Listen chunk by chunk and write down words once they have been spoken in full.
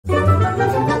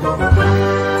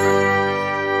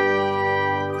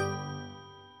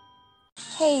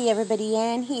everybody,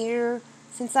 Ann here.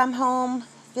 Since I'm home,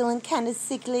 feeling kind of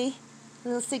sickly, a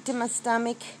little sick to my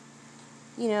stomach.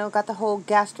 You know, got the whole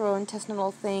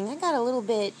gastrointestinal thing. I got a little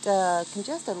bit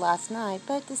congested last night,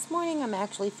 but this morning I'm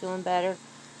actually feeling better.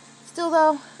 Still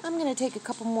though, I'm going to take a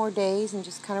couple more days and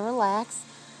just kind of relax.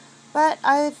 But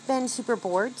I've been super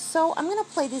bored, so I'm going to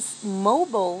play this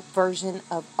mobile version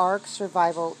of Ark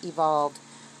Survival Evolved.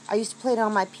 I used to play it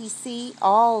on my PC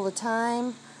all the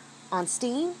time on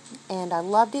Steam, and I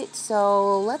loved it,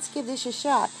 so let's give this a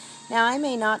shot. Now, I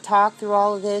may not talk through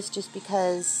all of this just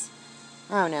because,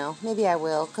 I don't know, maybe I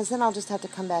will, because then I'll just have to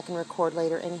come back and record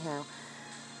later anyhow.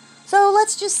 So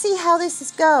let's just see how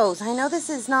this goes. I know this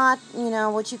is not,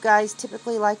 what you guys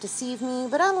typically like to see of me,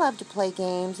 but I love to play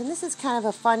games, and this is kind of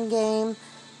a fun game.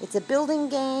 It's a building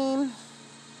game.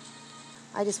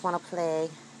 I just want to play.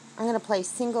 I'm going to play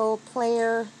single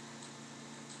player.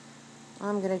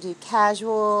 I'm going to do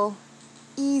casual,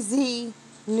 easy,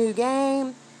 new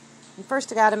game. And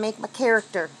first I got to make my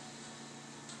character.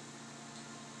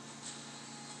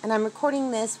 And I'm recording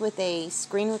this with a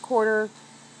screen recorder.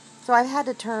 So I've had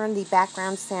to turn the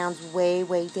background sounds way,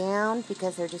 way down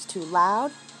because they're just too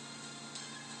loud.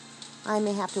 I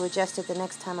may have to adjust it the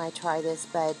next time I try this,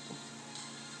 but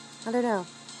I don't know.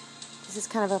 This is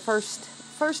kind of a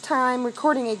first time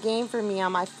recording a game for me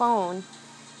on my phone.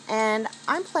 And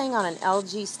I'm playing on an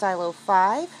LG Stylo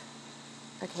 5.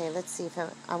 Okay, let's see if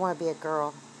I want to be a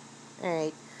girl.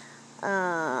 Alright.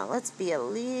 Let's be a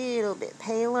little bit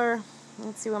paler.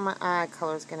 Let's see what my eye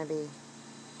color is going to be.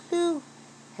 Blue.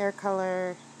 Hair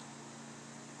color.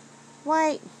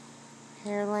 White.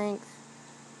 Hair length.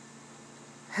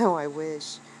 Oh, I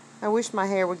wish. I wish my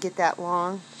hair would get that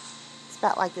long. It's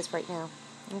about like this right now.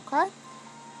 Okay.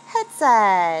 Head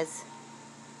size.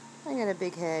 I got a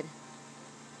big head.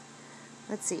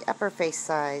 Let's see, upper face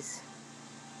size.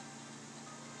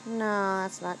 No,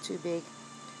 that's not too big.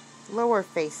 Lower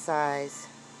face size.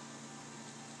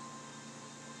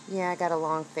 Yeah, I got a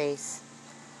long face.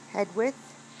 Head width.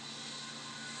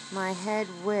 My head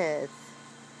width.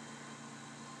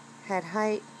 Head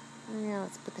height. Yeah,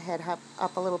 let's put the head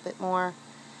up a little bit more.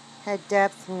 Head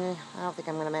depth. I don't think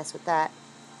I'm going to mess with that.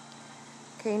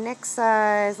 Okay, neck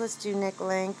size. Let's do neck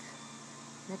length.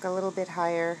 Neck a little bit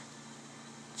higher.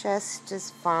 Chest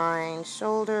is fine.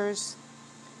 Shoulders.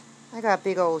 I got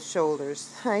big old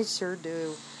shoulders. I sure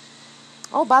do.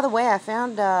 Oh, by the way, I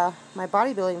found my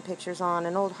bodybuilding pictures on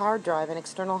an old hard drive, an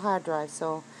external hard drive,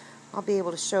 so I'll be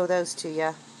able to show those to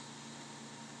you.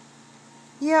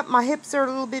 Yep, my hips are a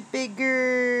little bit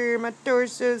bigger. My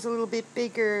torso's a little bit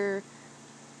bigger.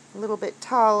 A little bit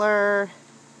taller.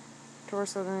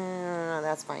 Torso, no,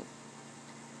 that's fine.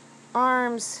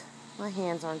 Arms. My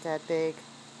hands aren't that big.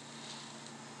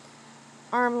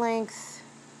 Arm length,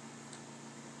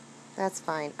 that's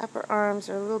fine. Upper arms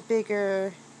are a little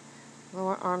bigger.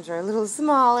 Lower arms are a little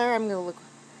smaller. I'm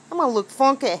gonna look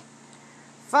funky.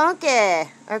 Funky.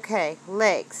 Okay,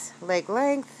 legs. Leg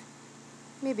length,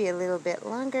 maybe a little bit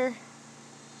longer.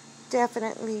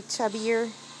 Definitely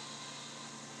chubbier.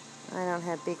 I don't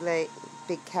have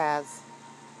big calves.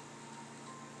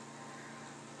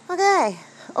 Okay,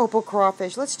 opal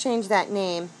crawfish. Let's change that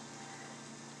name.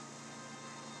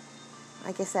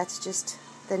 I guess that's just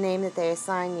the name that they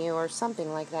assign you or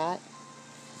something like that.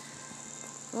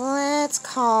 Let's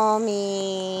call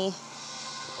me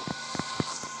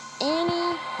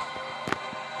Annie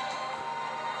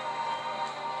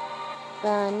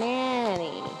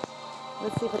Banani.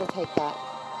 Let's see if it'll take that.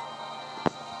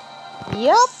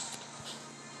 Yup.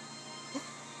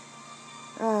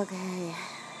 Okay.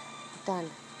 Done.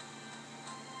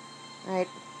 Alright.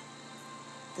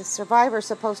 The survivor's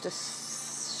supposed to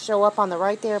show up on the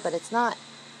right there, but it's not.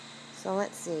 So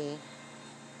let's see.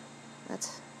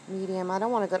 That's medium. I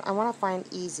don't want to go. I want to find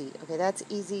easy. Okay, that's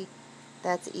easy.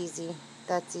 That's easy.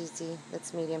 That's easy.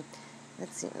 That's medium.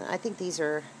 Let's see. I think these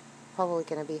are probably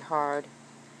going to be hard.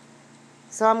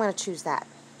 So I'm going to choose that.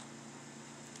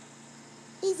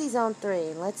 Easy zone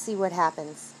 3. Let's see what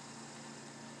happens.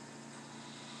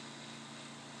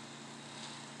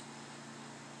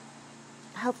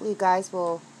 Hopefully you guys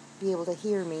will be able to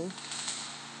hear me.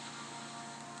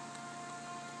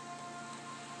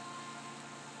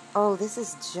 Oh, this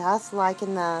is just like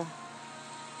in the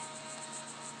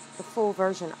full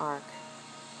version Ark.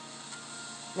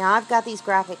 Now, I've got these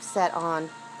graphics set on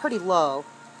pretty low,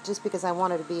 just because I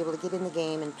wanted to be able to get in the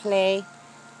game and play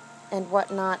and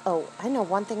whatnot. Oh, I know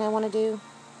one thing I want to do.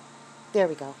 There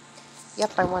we go.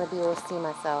 Yep, I want to be able to see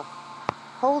myself.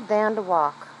 Hold down to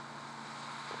walk.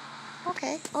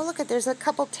 Okay. Oh, look, there's a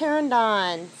couple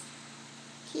pteranodons.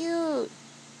 Cute.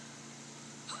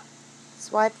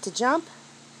 Swipe to jump.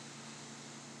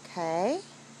 Okay.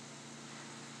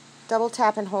 Double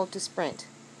tap and hold to sprint.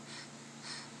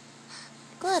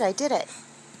 Good, I did it.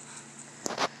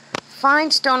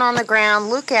 Find stone on the ground,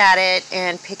 look at it,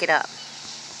 and pick it up.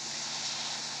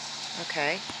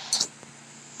 Okay.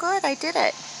 Good, I did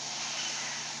it.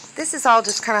 This is all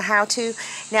just kind of how to.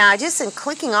 Now I just am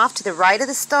clicking off to the right of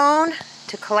the stone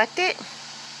to collect it.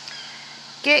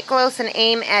 Get close and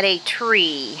aim at a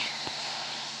tree.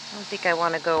 I don't think I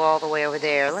want to go all the way over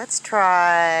there. Let's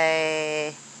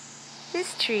try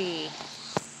this tree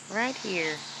right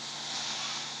here.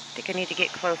 I think I need to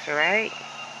get closer, right?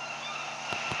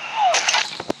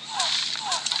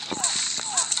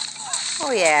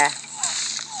 Oh yeah.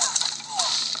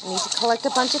 I need to collect a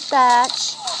bunch of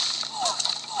thatch.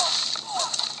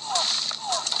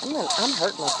 I'm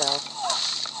hurting myself.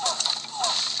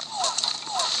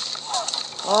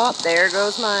 Oh, there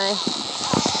goes my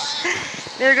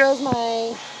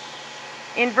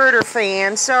inverter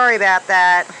fan. Sorry about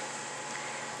that.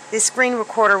 This screen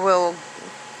recorder will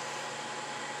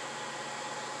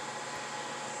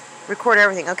record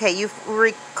everything. Okay, you've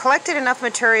collected enough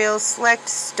materials. Select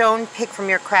stone pick from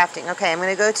your crafting. Okay, I'm going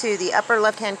to go to the upper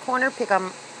left-hand corner, click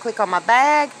on my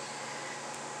bag,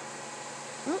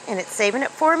 and it's saving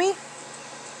it for me.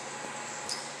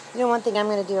 You know, one thing I'm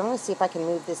going to do, I'm going to see if I can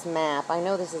move this map. I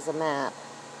know this is a map.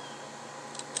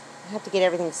 I have to get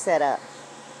everything set up.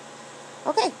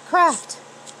 Okay, craft.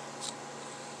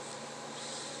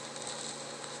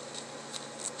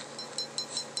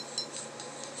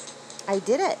 I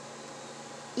did it.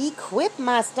 Equip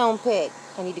my stone pick.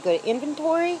 I need to go to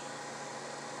inventory.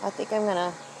 I think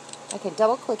I can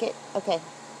double click it. Okay.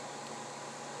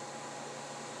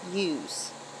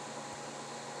 Use.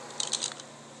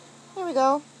 There we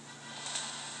go.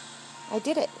 I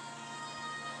did it.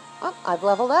 Oh, I've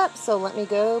leveled up, so let me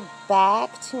go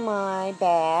back to my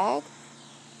bag.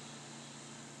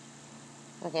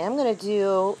 Okay, I'm going to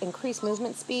do increase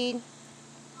movement speed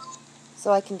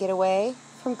so I can get away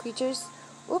from creatures.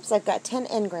 Oops, I've got 10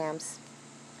 engrams.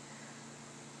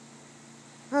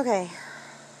 Okay.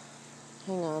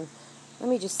 Hang on. Let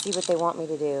me just see what they want me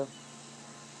to do.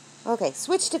 Okay,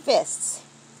 switch to fists.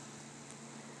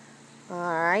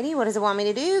 Alrighty, what does it want me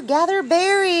to do? Gather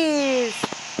berries!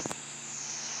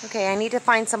 Okay, I need to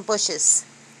find some bushes.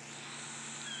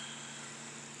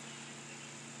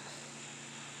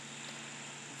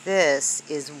 This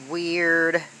is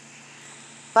weird,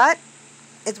 but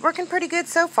it's working pretty good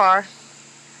so far.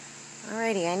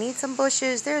 Alrighty, I need some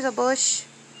bushes. There's a bush.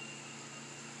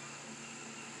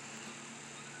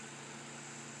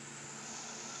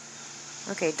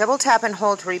 Okay, double tap and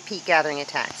hold to repeat gathering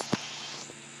attacks.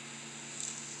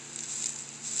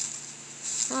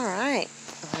 Alright,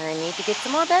 I need to get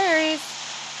some more berries.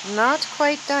 Not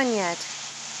quite done yet.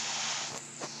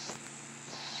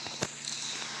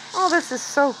 Oh, this is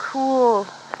so cool.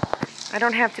 I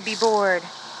don't have to be bored.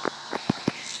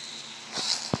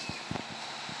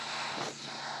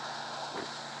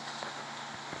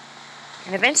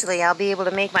 And eventually I'll be able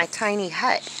to make my tiny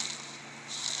hut.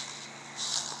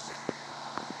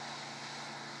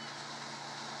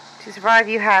 To survive,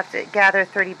 you have to gather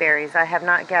 30 berries. I have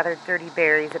not gathered 30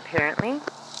 berries, apparently.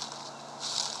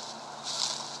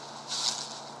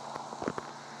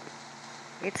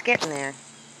 It's getting there.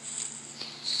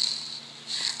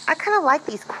 I kind of like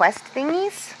these quest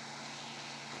thingies.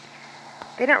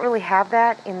 They don't really have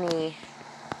that in the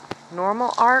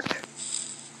normal arc.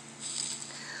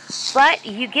 But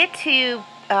you get to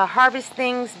harvest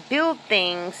things, build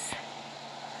things,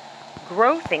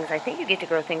 grow things. I think you get to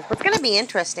grow things. What's going to be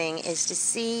interesting is to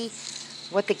see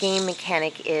what the game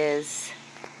mechanic is.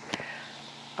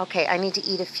 Okay, I need to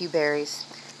eat a few berries.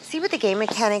 See what the game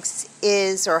mechanics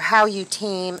is, or how you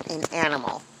tame an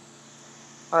animal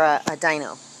or a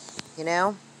dino, you know?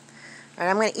 All right,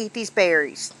 I'm going to eat these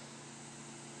berries.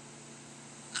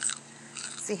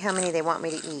 See how many they want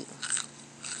me to eat.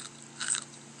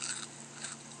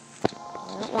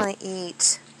 I don't want to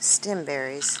eat stem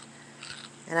berries.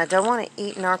 And I don't want to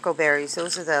eat narco berries.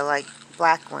 Those are the, like,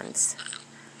 black ones.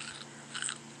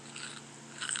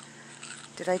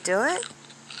 Did I do it?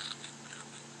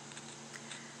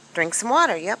 Drink some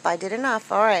water. Yep, I did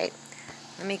enough. All right.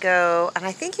 Let me go. And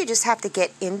I think you just have to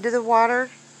get into the water.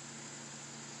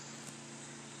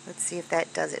 Let's see if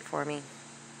that does it for me.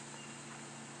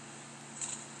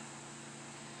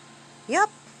 Yep.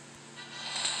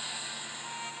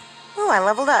 Oh, I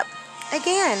leveled up.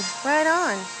 Again. Right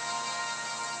on.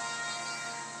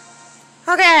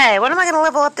 Okay, what am I going to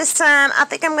level up this time? I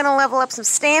think I'm going to level up some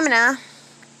stamina,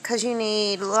 because you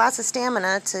need lots of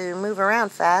stamina to move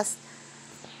around fast.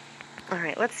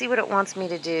 Alright, let's see what it wants me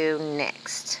to do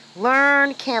next.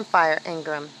 Learn campfire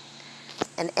engram.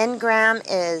 An engram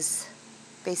is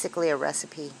basically a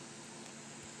recipe.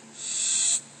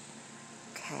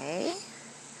 Okay.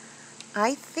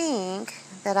 I think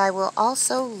that I will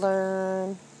also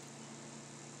learn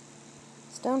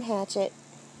stone hatchet.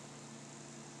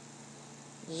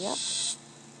 Yep.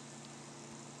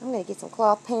 I'm going to get some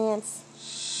cloth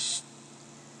pants,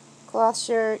 cloth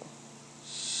shirt,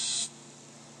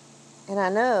 and I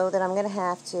know that I'm going to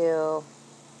have to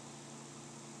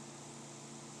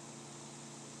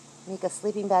make a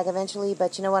sleeping bag eventually,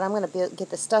 but you know what, I'm going to get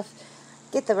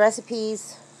the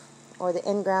recipes or the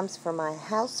engrams for my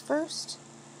house first.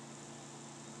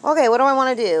 Okay, what do I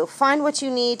want to do? Find what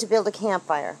you need to build a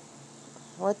campfire.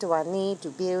 What do I need to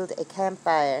build a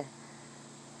campfire?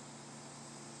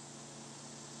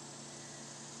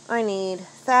 I need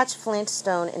thatch, flint,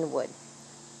 stone, and wood.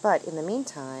 But in the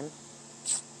meantime,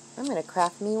 I'm going to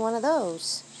craft me one of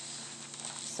those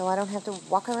so I don't have to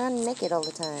walk around naked all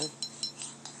the time.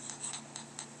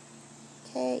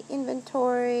 Okay,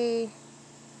 inventory,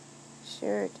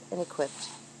 shirt, and equipped.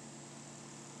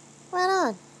 Right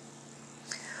on.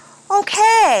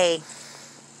 Okay.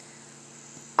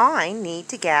 I need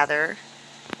to gather.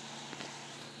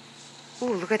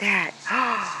 Ooh, look at that.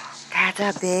 Oh,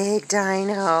 that's a big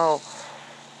dino.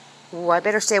 Ooh, I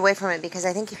better stay away from it because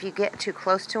I think if you get too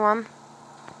close to them,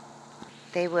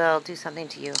 they will do something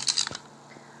to you.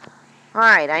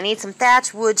 Alright, I need some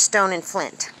thatch, wood, stone, and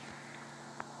flint.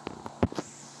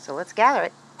 So let's gather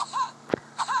it.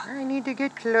 I need to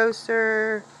get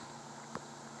closer.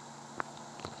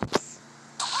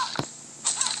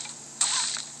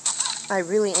 I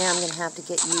really am going to have to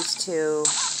get used to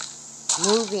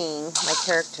moving my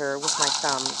character with my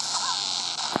thumbs.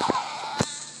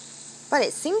 But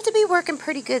it seems to be working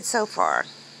pretty good so far.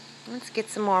 Let's get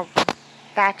some more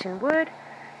thatch and wood.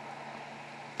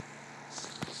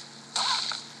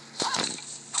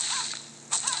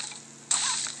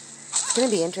 It's going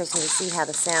to be interesting to see how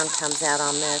the sound comes out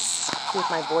on this. See if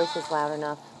my voice is loud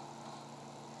enough.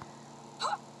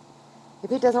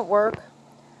 If it doesn't work,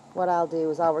 what I'll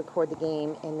do is I'll record the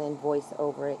game and then voice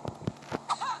over it.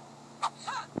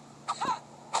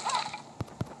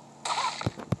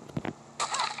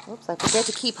 Oops, I forget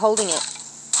to keep holding it.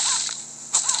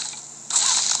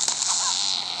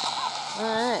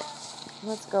 Alright,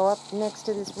 let's go up next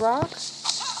to this rock.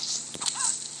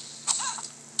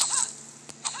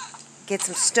 Get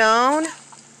some stone.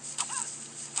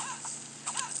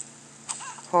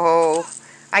 Oh,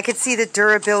 I could see the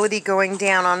durability going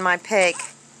down on my pick.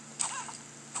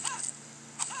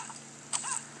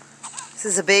 This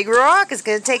is a big rock. It's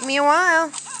going to take me a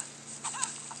while.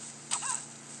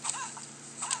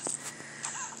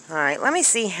 Alright, let me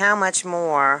see how much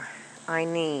more I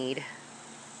need.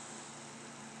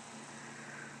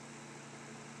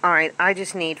 Alright, I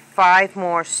just need 5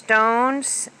 more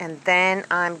stones, and then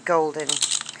I'm golden.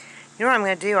 You know what I'm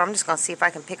going to do? I'm just going to see if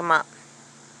I can pick them up.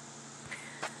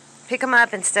 Pick them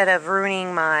up instead of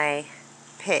ruining my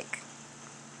pick.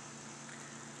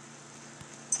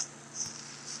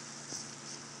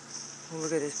 Oh,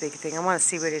 look at this big thing. I want to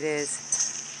see what it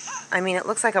is. I mean, it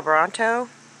looks like a Bronto.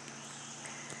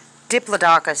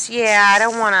 Diplodocus. Yeah, I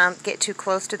don't want to get too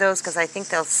close to those because I think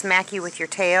they'll smack you with your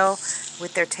tail,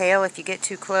 with their tail if you get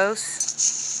too close.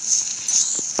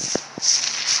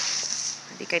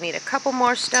 I think I need a couple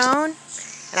more stone.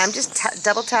 And I'm just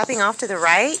double tapping off to the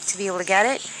right to be able to get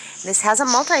it. This has a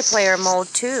multiplayer mode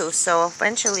too, so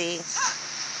eventually,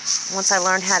 once I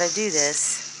learn how to do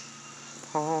this.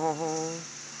 Oh.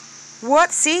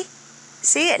 What? See?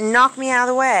 See? It knocked me out of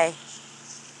the way.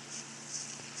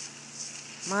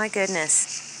 My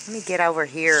goodness. Let me get over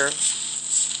here.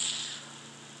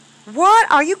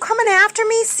 What? Are you coming after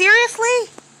me? Seriously?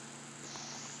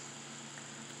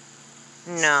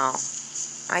 No.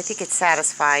 I think it's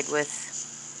satisfied with...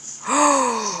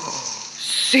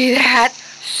 See that?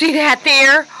 See that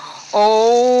there?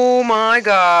 Oh my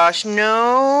gosh.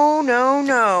 No, no,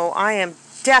 no. I am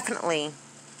definitely...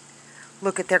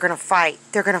 Look at, they're going to fight.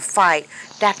 They're going to fight.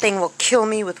 That thing will kill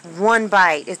me with one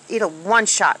bite. It'll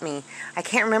one-shot me. I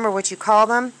can't remember what you call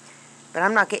them, but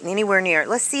I'm not getting anywhere near it.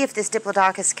 Let's see if this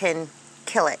Diplodocus can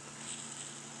kill it.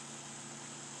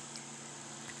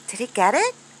 Did it get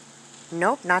it?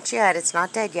 Nope, not yet. It's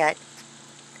not dead yet.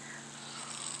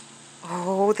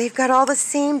 Oh, they've got all the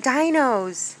same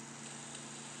dinos.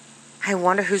 I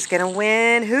wonder who's going to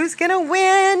win. Who's going to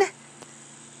win?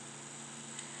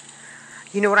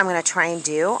 You know what I'm going to try and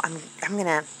do? I'm going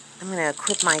to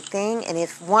equip my thing, and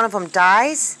if one of them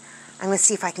dies, I'm going to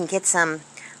see if I can get some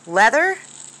leather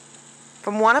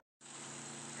from one of them.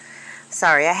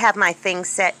 Sorry, I have my thing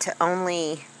set to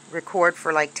only record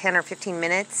for like 10 or 15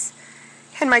 minutes.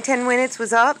 and my 10 minutes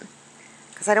was up,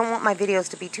 because I don't want my videos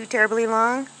to be too terribly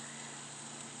long.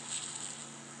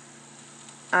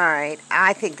 Alright,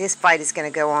 I think this fight is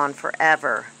going to go on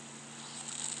forever.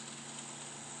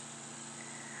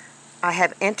 I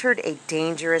have entered a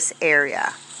dangerous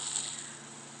area.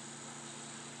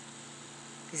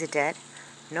 Is it dead?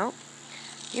 Nope.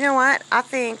 You know what? I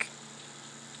think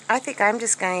I'm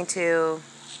just going to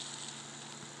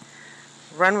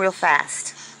run real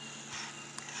fast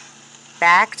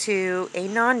back to a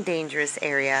non-dangerous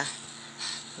area,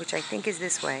 which I think is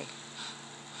this way.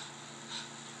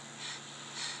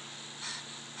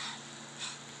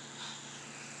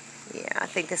 Yeah, I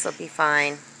think this will be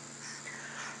fine.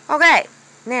 Okay,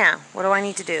 now what do I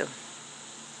need to do?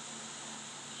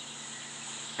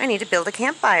 I need to build a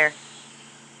campfire.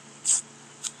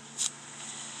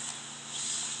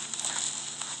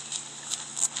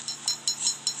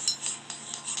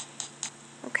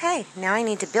 Okay, now I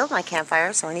need to build my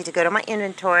campfire, so I need to go to my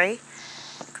inventory,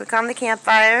 click on the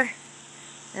campfire,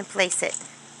 and place it.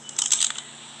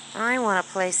 I want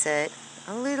to place it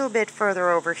a little bit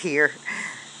further over here.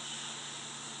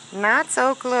 Not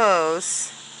so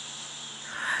close.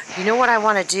 You know what I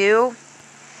want to do?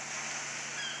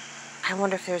 I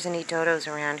wonder if there's any dodos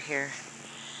around here.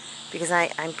 Because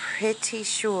I'm pretty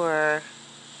sure...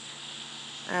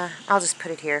 I'll just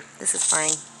put it here. This is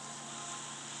fine.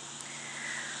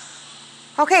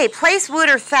 Okay, place wood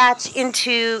or thatch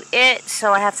into it,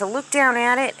 so I have to look down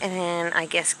at it and then I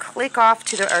guess click off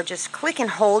to the, or just click and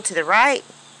hold to the right.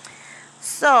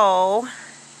 So,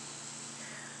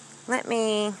 let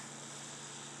me,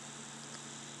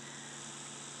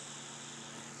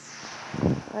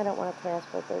 I don't want to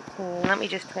transfer 13. Let me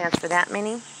just transfer that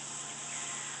many.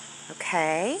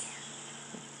 Okay.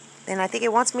 Then I think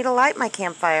it wants me to light my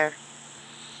campfire.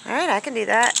 Alright, I can do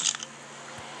that.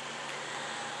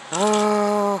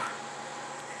 Oh,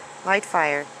 light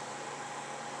fire.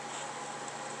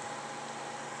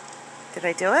 Did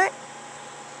I do it?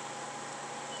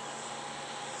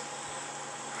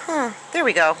 There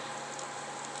we go.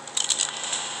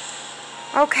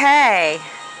 Okay,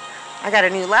 I got a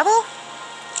new level.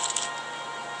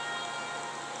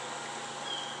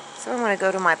 So I'm going to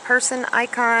go to my person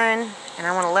icon and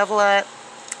I want to level up.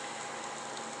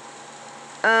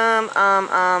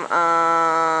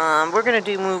 We're going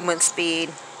to do movement speed.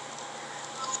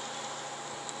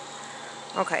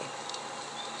 Okay.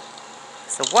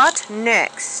 So what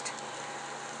next?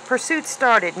 Pursuit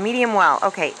started. Medium well.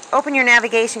 Okay. Open your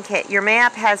navigation kit. Your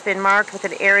map has been marked with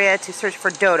an area to search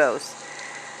for dodos.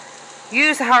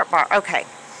 Use the heart bar. Okay.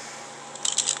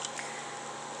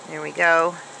 There we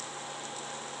go.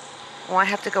 Oh, I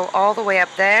have to go all the way up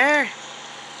there.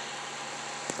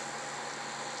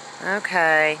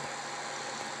 Okay.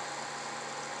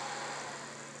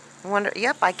 I wonder,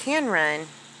 yep, I can run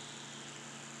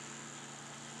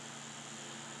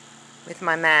with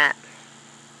my map.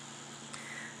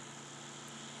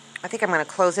 I think I'm going to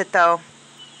close it though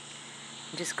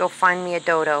and just go find me a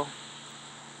dodo.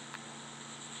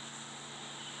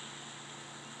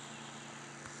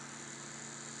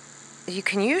 You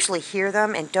can usually hear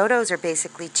them, and dodos are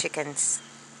basically chickens.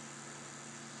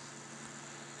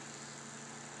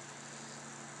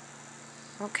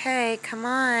 Okay, come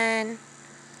on.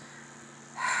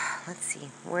 Let's see.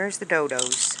 Where's the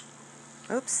dodos?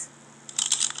 Oops.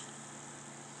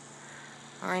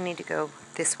 I need to go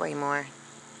this way more.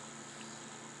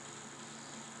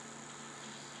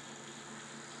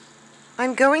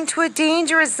 I'm going to a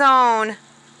dangerous zone.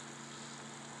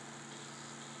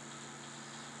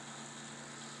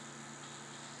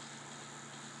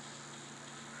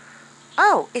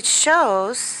 Oh, it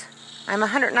shows I'm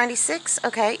 196.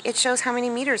 Okay, it shows how many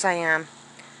meters I am.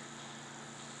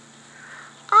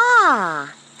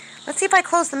 Ah, let's see if I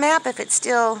close the map if it's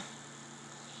still...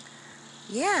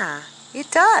 Yeah,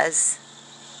 it does.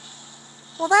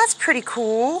 Well, that's pretty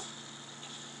cool.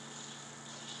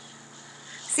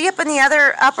 See up in the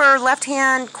other upper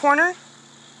left-hand corner?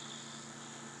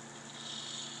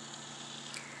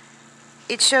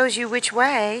 It shows you which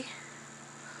way.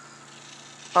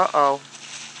 Uh-oh.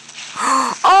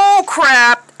 Oh,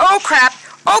 crap! Oh, crap!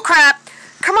 Oh, crap!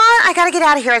 Come on, I gotta get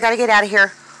out of here. I gotta get out of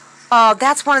here. Oh,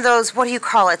 that's one of those, what do you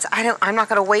call it? I'm not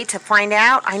gonna wait to find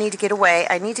out. I need to get away.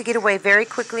 I need to get away very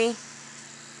quickly.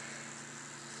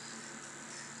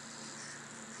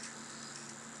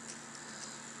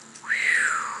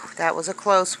 Whew, that was a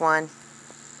close one.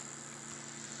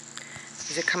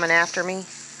 Is it coming after me?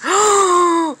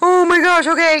 Oh my gosh,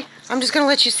 okay. I'm just gonna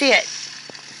let you see it.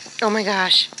 Oh my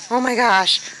gosh. Oh my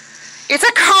gosh. It's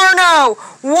a Carno!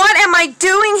 What am I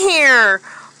doing here?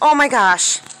 Oh my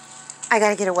gosh. I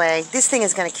gotta get away. This thing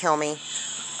is gonna kill me.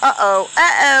 Uh-oh.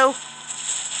 Uh-oh.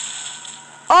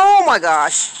 Oh my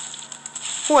gosh.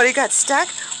 What, it got stuck?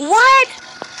 What?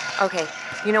 Okay,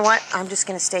 you know what? I'm just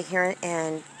going to stay here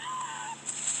and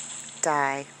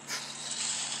die.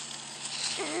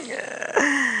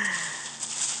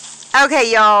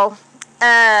 Okay, y'all.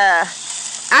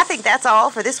 I think that's all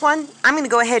for this one. I'm going to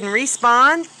go ahead and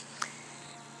respawn.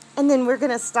 And then we're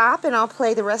going to stop and I'll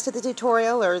play the rest of the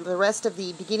tutorial or the rest of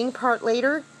the beginning part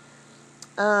later.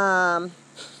 I'm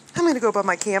going to go by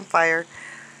my campfire.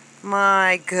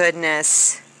 My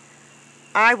goodness.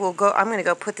 I'm going to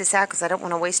go put this out because I don't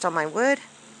want to waste all my wood.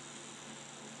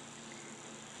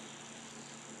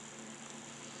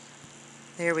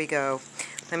 There we go.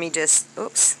 Let me just,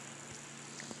 oops.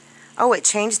 Oh, it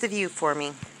changed the view for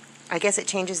me. I guess it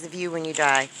changes the view when you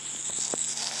die.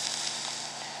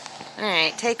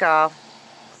 Alright, take off.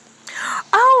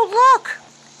 Oh, look!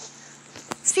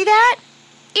 See that?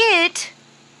 It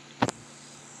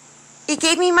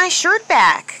gave me my shirt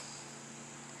back.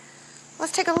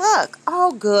 Let's take a look.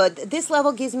 Oh, good. This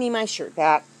level gives me my shirt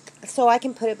back. So I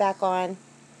can put it back on.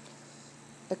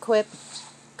 Equip.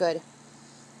 Good.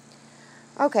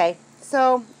 Okay,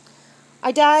 so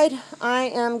I died. I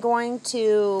am going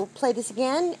to play this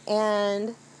again,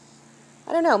 and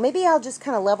I don't know, maybe I'll just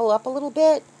kind of level up a little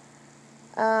bit.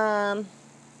 I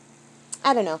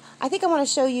don't know. I think I want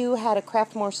to show you how to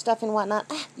craft more stuff and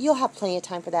whatnot. You'll have plenty of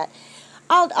time for that.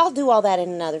 I'll do all that in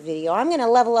another video. I'm going to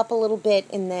level up a little bit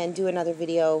and then do another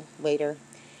video later.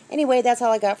 Anyway, that's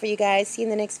all I got for you guys. See you in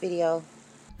the next video.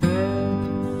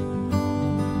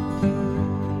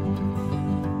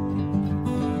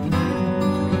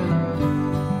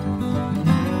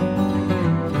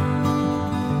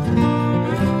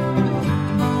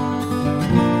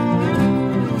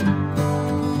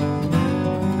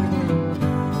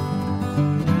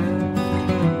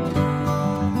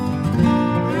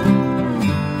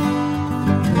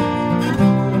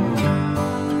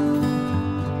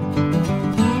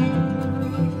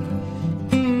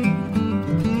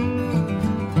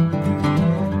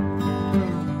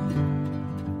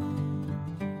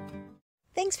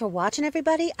 Thanks for watching,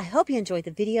 everybody. I hope you enjoyed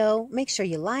the video. Make sure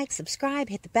you like, subscribe,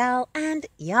 hit the bell, and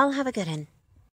y'all have a good one.